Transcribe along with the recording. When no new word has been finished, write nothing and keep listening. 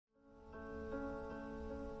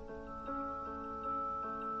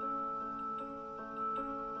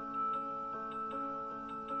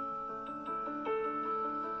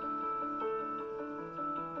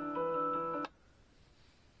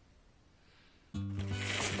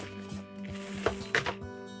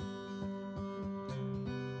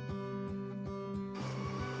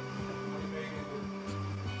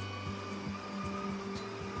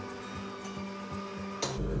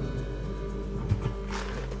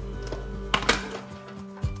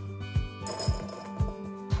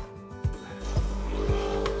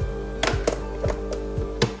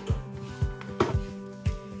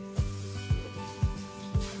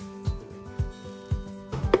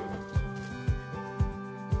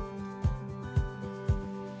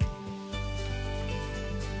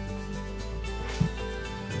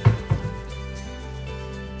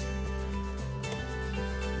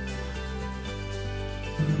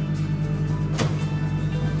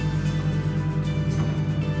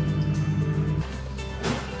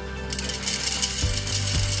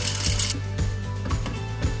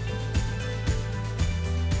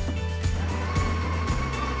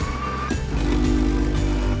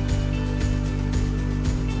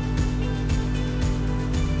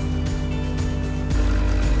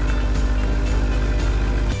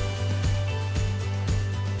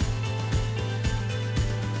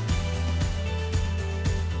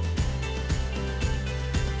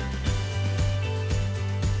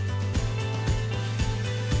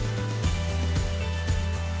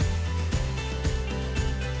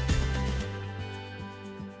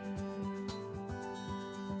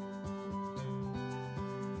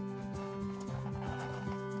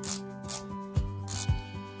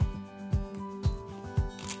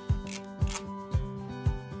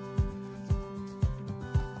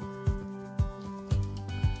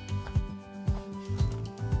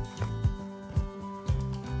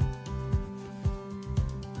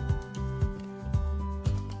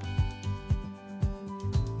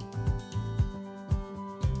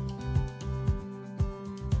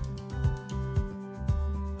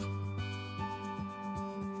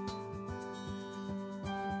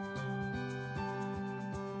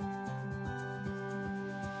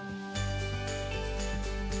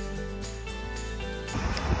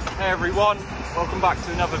Hey everyone, welcome back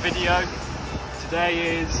to another video.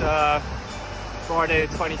 Today is Friday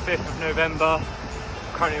the 25th of November.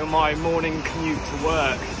 I'm currently on my morning commute to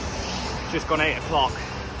work. Just gone 8 o'clock.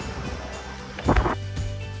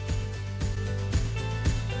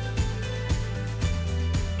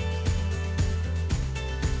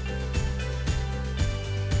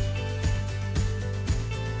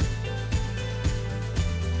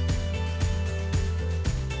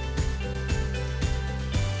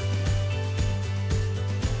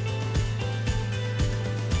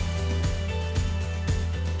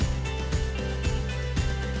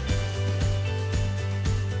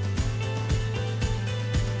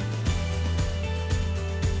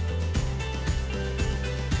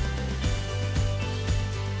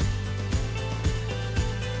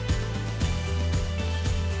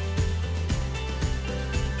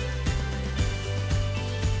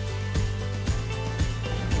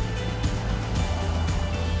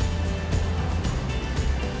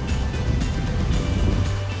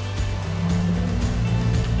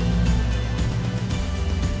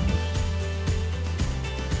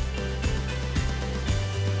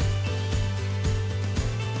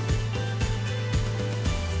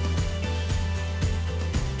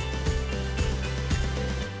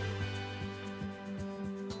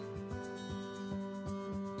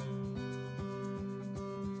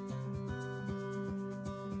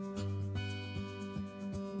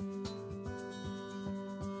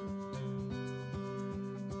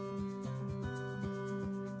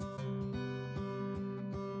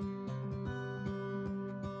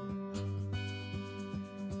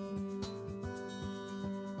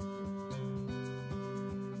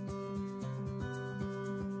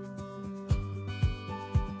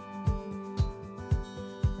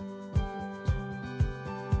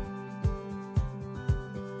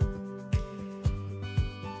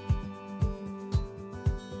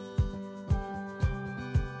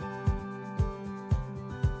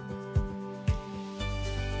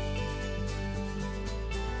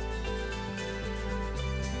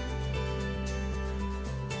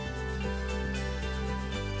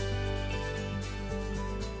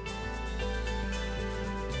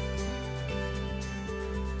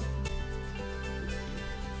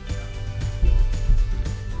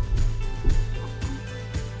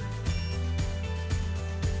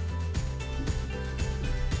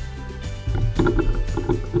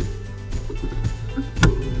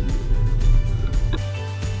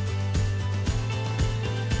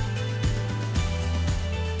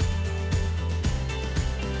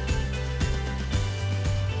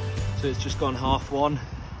 So it's just gone 1:30.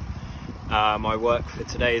 My work for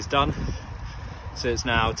today is done. So it's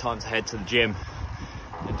now time to head to the gym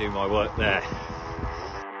and do my work there.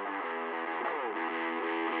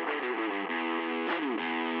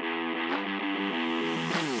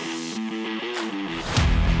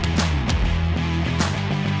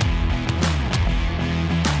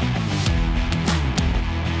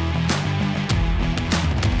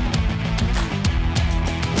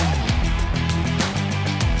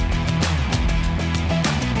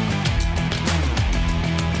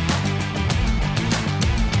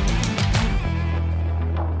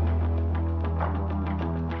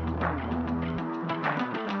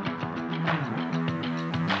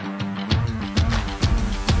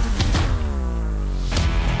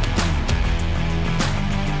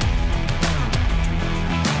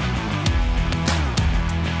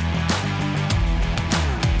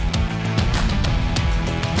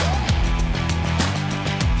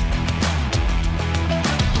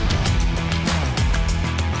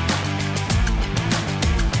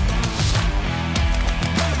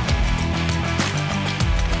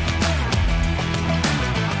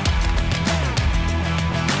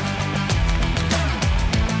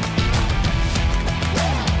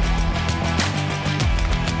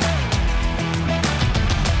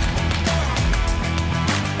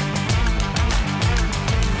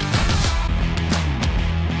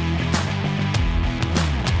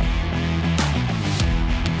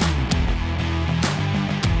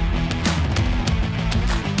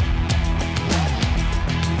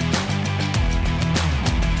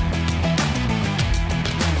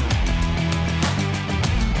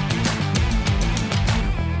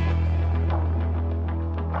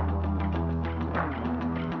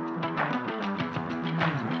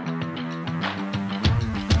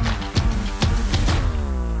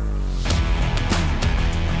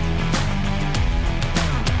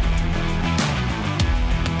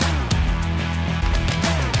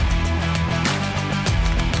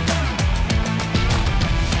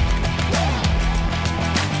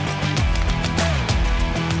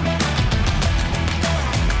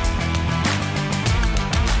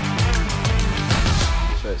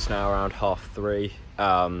 3:30.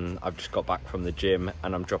 I've just got back from the gym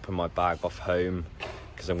and I'm dropping my bag off home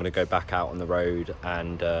because I'm going to go back out on the road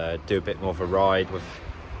and do a bit more of a ride, with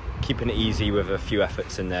keeping it easy with a few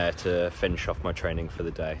efforts in there to finish off my training for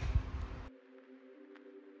the day.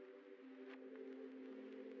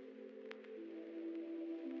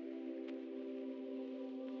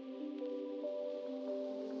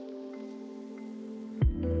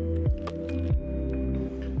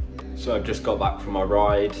 So I've just got back from my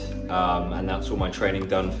ride, and that's all my training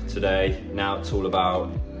done for today. Now it's all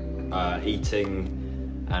about eating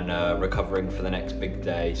and recovering for the next big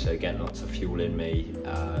day, so getting lots of fuel in me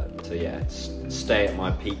to stay at my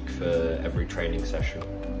peak for every training session.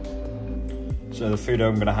 So the food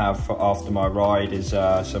I'm going to have for after my ride is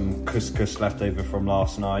some couscous left over from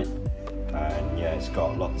last night, and yeah, it's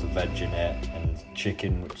got lots of veg in it and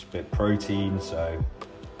chicken, which is a bit of protein, so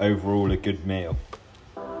overall a good meal.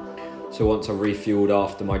 So once I refueled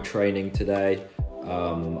after my training today,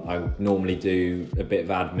 I normally do a bit of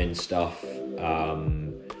admin stuff,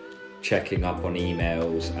 checking up on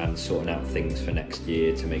emails and sorting out things for next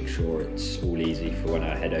year to make sure it's all easy for when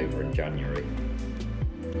I head over in January.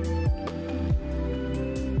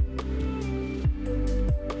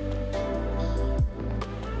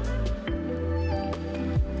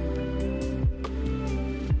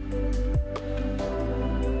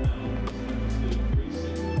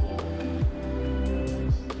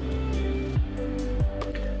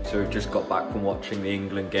 So we've just got back from watching the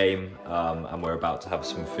England game, and we're about to have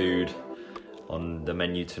some food. On the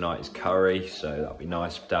menu tonight is curry, so that'll be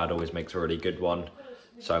nice. Dad always makes a really good one,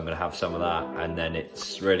 so I'm going to have some of that, and then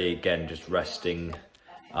it's really, again, just resting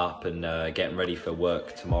up and getting ready for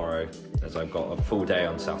work tomorrow, as I've got a full day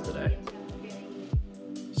on Saturday.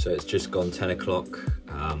 So it's just gone 10 o'clock,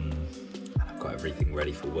 and I've got everything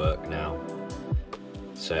ready for work now.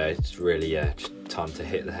 So it's really, just time to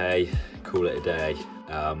hit the hay, call it a day.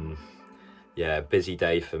 Yeah, busy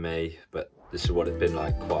day for me, but this is what it's been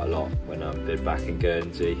like quite a lot when I've been back in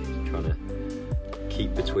Guernsey, trying to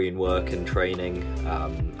keep between work and training.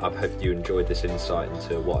 I hope you enjoyed this insight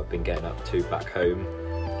into what I've been getting up to back home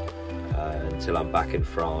until I'm back in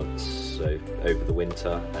France, so over the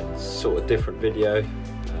winter, and sort of different video,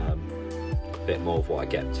 a bit more of what I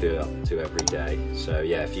get up to every day. So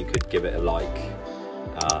yeah, if you could give it a like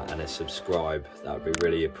and a subscribe, that would be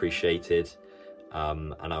really appreciated.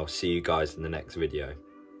 And I'll see you guys in the next video.